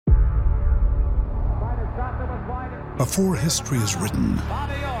Before history is written,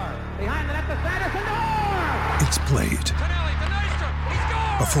 it's played.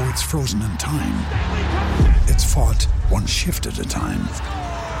 Before it's frozen in time, it's fought one shift at a time.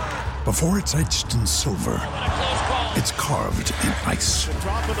 Before it's etched in silver, it's carved in ice.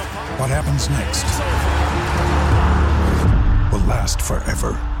 What happens next will last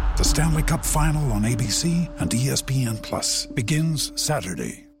forever. The Stanley Cup Final on ABC and ESPN Plus begins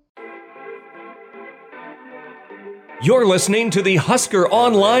Saturday. You're listening to the Husker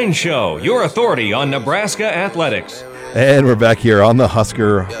Online Show, your authority on Nebraska athletics. And we're back here on the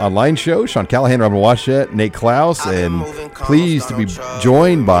Husker Online Show. Sean Callahan, Robin Washut, Nate Klaus, and pleased to be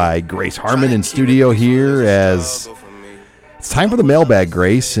joined by Grace Harmon in studio here as it's time for the mailbag,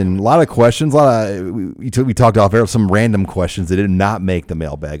 Grace, and a lot of questions. We talked off air some random questions that did not make the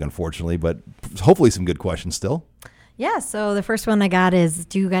mailbag, unfortunately, but hopefully some good questions still. Yeah, so the first one I got is,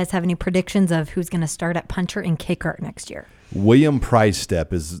 do you guys have any predictions of who's going to start at punter and kicker next year? William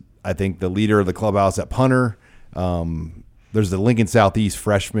Price-Stepp is, I think, the leader of the clubhouse at punter. There's the Lincoln Southeast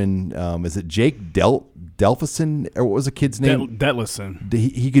freshman. Is it Jake Delphison? Or what was the kid's name? Detlison.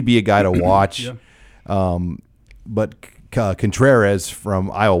 He could be a guy to watch. Yeah. But Contreras from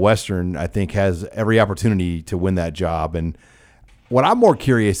Iowa Western, I think, has every opportunity to win that job. And what I'm more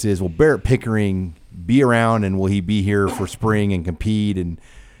curious is, will Barrett Pickering be around, and will he be here for spring and compete? And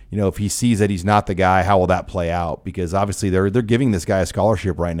if he sees that he's not the guy, how will that play out? Because obviously they're giving this guy a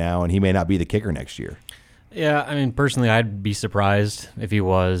scholarship right now, and he may not be the kicker next year. Yeah, I mean, personally, I'd be surprised if he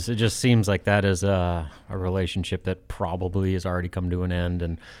was. It just seems like that is a relationship that probably has already come to an end,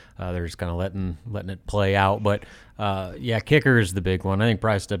 and they're just kind of letting it play out. But yeah, kicker is the big one. I think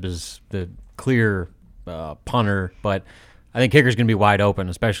Price-Stepp is the clear punter, but I think kicker's going to be wide open,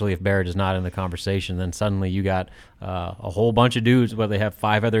 especially if Barrett is not in the conversation. Then suddenly you got a whole bunch of dudes, where they have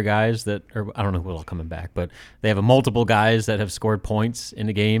 5 other guys that, or I don't know who's all coming back, but they have multiple guys that have scored points in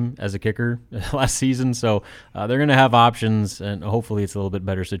the game as a kicker last season. So they're going to have options, and hopefully it's a little bit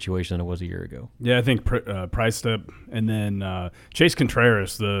better situation than it was a year ago. Yeah, I think Price-Stepp, and then Chase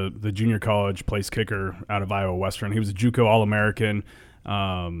Contreras, the junior college place kicker out of Iowa Western. He was a JUCO All-American.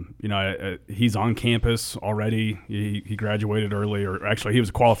 He's on campus already. He graduated early, or actually he was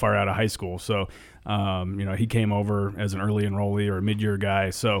a qualifier out of high school. So, he came over as an early enrollee or a mid-year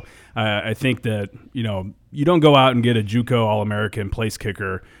guy. So I think that, you don't go out and get a JUCO All-American place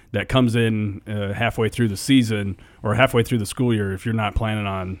kicker that comes in halfway through the season or halfway through the school year if you're not planning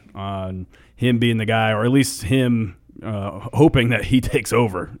on him being the guy, or at least him hoping that he takes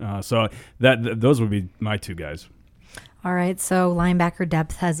over. So those would be my 2 guys. All right, so linebacker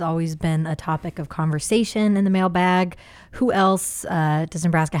depth has always been a topic of conversation in the mailbag. Who else does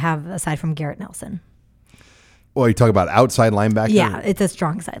Nebraska have aside from Garrett Nelson? Well, you talk about outside linebacker? Yeah, it's a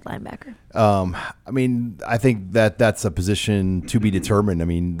strong side linebacker. I think that's a position to be determined. I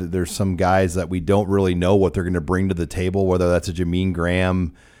mean, there's some guys that we don't really know what they're going to bring to the table, whether that's a Jameen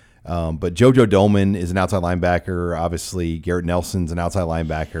Graham. But JoJo Doman is an outside linebacker. Obviously, Garrett Nelson's an outside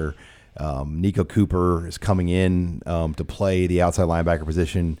linebacker. Nico Cooper is coming in to play the outside linebacker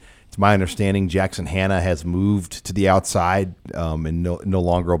position. It's my understanding Jackson Hanna has moved to the outside and no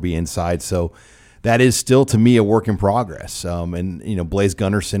longer will be inside. So that is still, to me, a work in progress. Blaze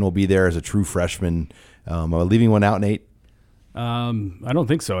Gunnarsson will be there as a true freshman. Am I leaving one out, Nate? I don't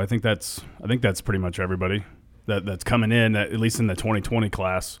think so. I think that's pretty much everybody that's coming in, at least in the 2020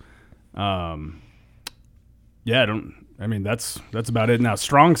 class. That's about it. Now,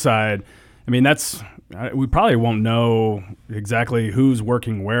 strong side, we probably won't know exactly who's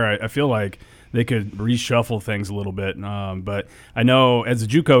working where. I feel like they could reshuffle things a little bit. But I know as a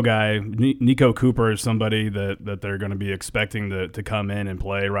JUCO guy, Nico Cooper is somebody that they're going to be expecting to come in and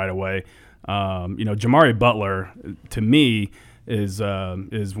play right away. Jamari Butler, to me, is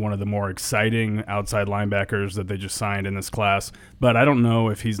one of the more exciting outside linebackers that they just signed in this class. But I don't know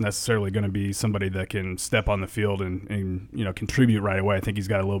if he's necessarily going to be somebody that can step on the field and contribute right away. I think he's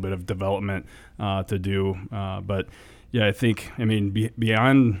got a little bit of development to do. But yeah, I think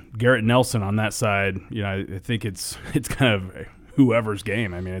beyond Garrett Nelson on that side, I think it's kind of whoever's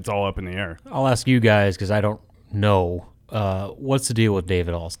game. It's all up in the air. I'll ask you guys because I don't know. What's the deal with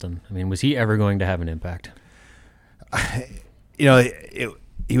David Alston? Was he ever going to have an impact? He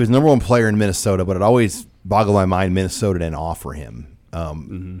was number 1 player in Minnesota, but it always boggled my mind Minnesota didn't offer him.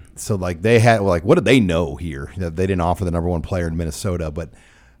 So they had what did they know here that they didn't offer the number 1 player in Minnesota? But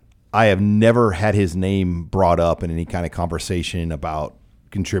I have never had his name brought up in any kind of conversation about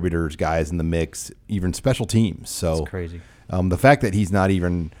contributors, guys in the mix, even special teams. So that's crazy. The fact that he's not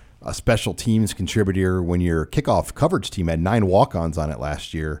even a special teams contributor when your kickoff coverage team had 9 walk-ons on it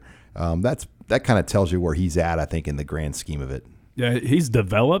last year, that's that kind of tells you where he's at, I think, in the grand scheme of it. Yeah, he's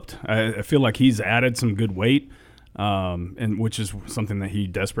developed. I feel like he's added some good weight, and which is something that he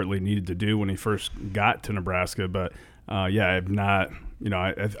desperately needed to do when he first got to Nebraska. But I've not.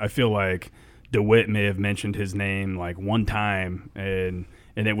 I feel like DeWitt may have mentioned his name like one time, and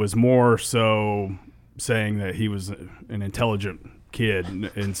it was more so saying that he was an intelligent kid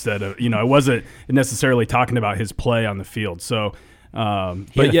instead of, I wasn't necessarily talking about his play on the field. So, he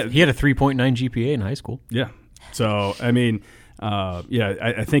had a 3.9 GPA in high school. Yeah. So, I mean,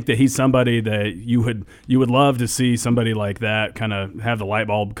 I think that he's somebody that you would love to see somebody like that kind of have the light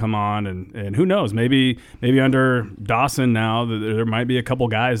bulb come on, and who knows, maybe under Dawson now there might be a couple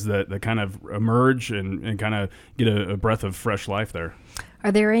guys that kind of emerge and kind of get a breath of fresh life there.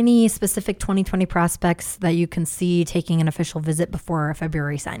 Are there any specific 2020 prospects that you can see taking an official visit before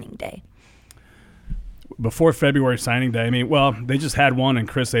February signing day? Before February signing day, I mean, well, they just had one in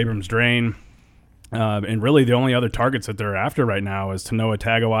Chris Abrams-Drain. And really the only other targets that they're after right now is Tanoa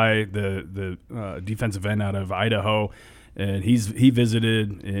Tagawai, the defensive end out of Idaho. And he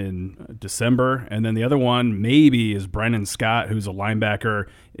visited in December. And then the other one maybe is Brennan Scott, who's a linebacker,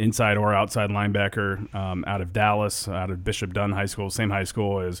 inside or outside linebacker out of Dallas, out of Bishop Dunn High School, same high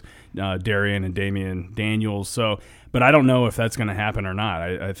school as Darian and Damian Daniels. So, but I don't know if that's going to happen or not.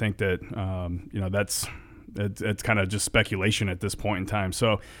 I think that, it's kind of just speculation at this point in time.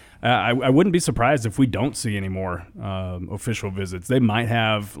 So I wouldn't be surprised if we don't see any more official visits. They might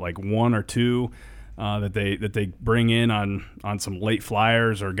have like one or two that they bring in on some late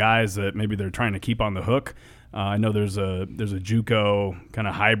flyers or guys that maybe they're trying to keep on the hook. I know there's a JUCO kind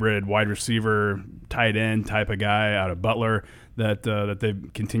of hybrid wide receiver, tight end type of guy out of Butler that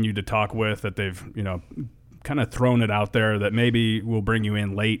they've continued to talk with, that they've kind of thrown it out there that maybe we'll bring you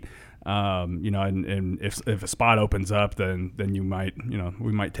in late. And if a spot opens up, then you might,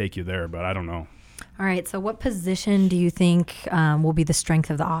 we might take you there, but I don't know. All right. So what position do you think will be the strength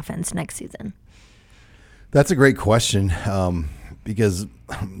of the offense next season? That's a great question, because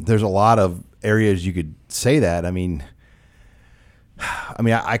there's a lot of areas you could say that. I mean,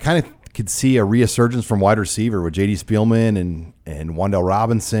 I kind of could see a resurgence from wide receiver with J.D. Spielman and Wan'Dale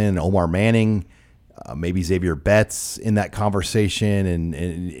Robinson, Omar Manning, maybe Xavier Betts in that conversation,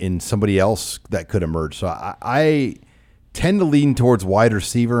 and somebody else that could emerge. So I tend to lean towards wide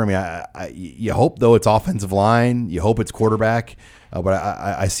receiver. You hope, though, it's offensive line. You hope it's quarterback. But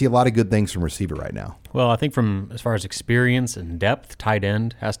I see a lot of good things from receiver right now. Well, I think from as far as experience and depth, tight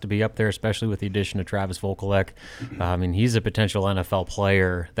end has to be up there, especially with the addition of Travis Vokolek. He's a potential NFL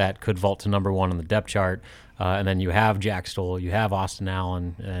player that could vault to number one on the depth chart. And then you have Jack Stoll, you have Austin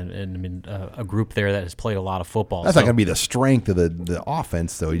Allen, and a group there that has played a lot of football. That's not going to be the strength of the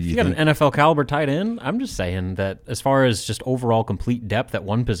offense, though. You got an NFL caliber tight end. I'm just saying that as far as just overall complete depth at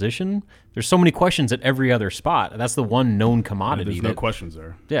one position, there's so many questions at every other spot. That's the one known commodity. There's no questions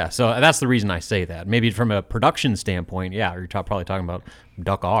there. Yeah, so that's the reason I say that. Maybe from a production standpoint, you're probably talking about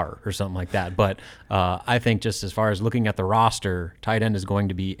Duck R or something like that. But I think just as far as looking at the roster, tight end is going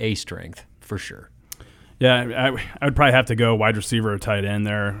to be a strength for sure. Yeah, I would probably have to go wide receiver or tight end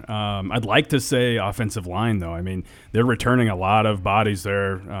there. I'd like to say offensive line, though. I mean, they're returning a lot of bodies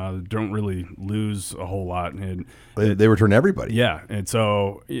there. Don't really lose a whole lot. And they return everybody. Yeah, and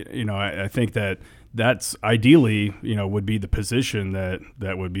so I think that's ideally would be the position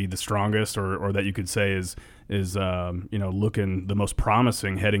that would be the strongest, or that you could say is looking the most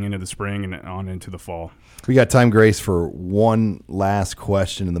promising heading into the spring and on into the fall. We got time, Grace, for one last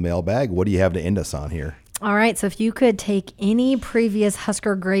question in the mailbag. What do you have to end us on here? All right, so if you could take any previous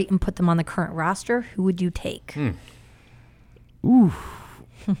Husker great and put them on the current roster, who would you take? Ooh.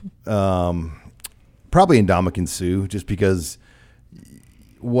 Probably Ndamukong Suh, just because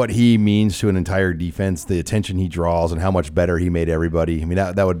what he means to an entire defense, the attention he draws, and how much better he made everybody. I mean,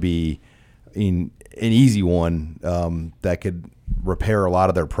 that would be an easy one that could repair a lot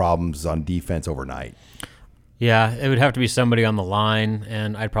of their problems on defense overnight. Yeah, it would have to be somebody on the line,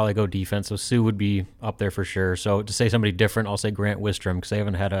 and I'd probably go defense. So Sue would be up there for sure. So to say somebody different, I'll say Grant Wistrom, because they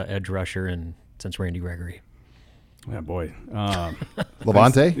haven't had an edge rusher since Randy Gregory. Yeah, boy.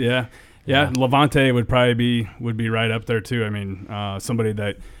 Levante? Yeah. Levante would probably be right up there too. I mean, somebody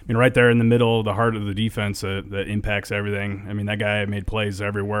that right there in the middle, the heart of the defense that impacts everything. I mean, that guy made plays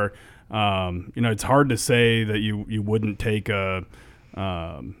everywhere. It's hard to say that you wouldn't take a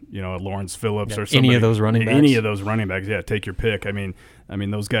Lawrence Phillips or somebody. Any of those running backs. Any of those running backs, yeah, take your pick. I mean,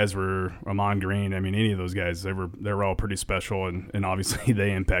 those guys were Amon Green. I mean, any of those guys, they were all pretty special, and obviously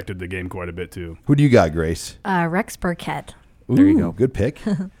they impacted the game quite a bit too. Who do you got, Grace? Rex Burkhead. Ooh, there you go. Good pick.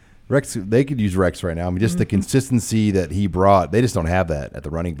 Rex, they could use Rex right now. I mean, just the consistency that he brought, they just don't have that at the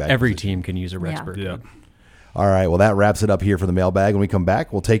running back. Every position. team can use a Rex Burkhead. Yeah. All right, well, that wraps it up here for the mailbag. When we come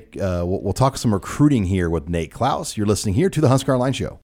back, we'll talk some recruiting here with Nate Klaus. You're listening here to the Husker Online Show.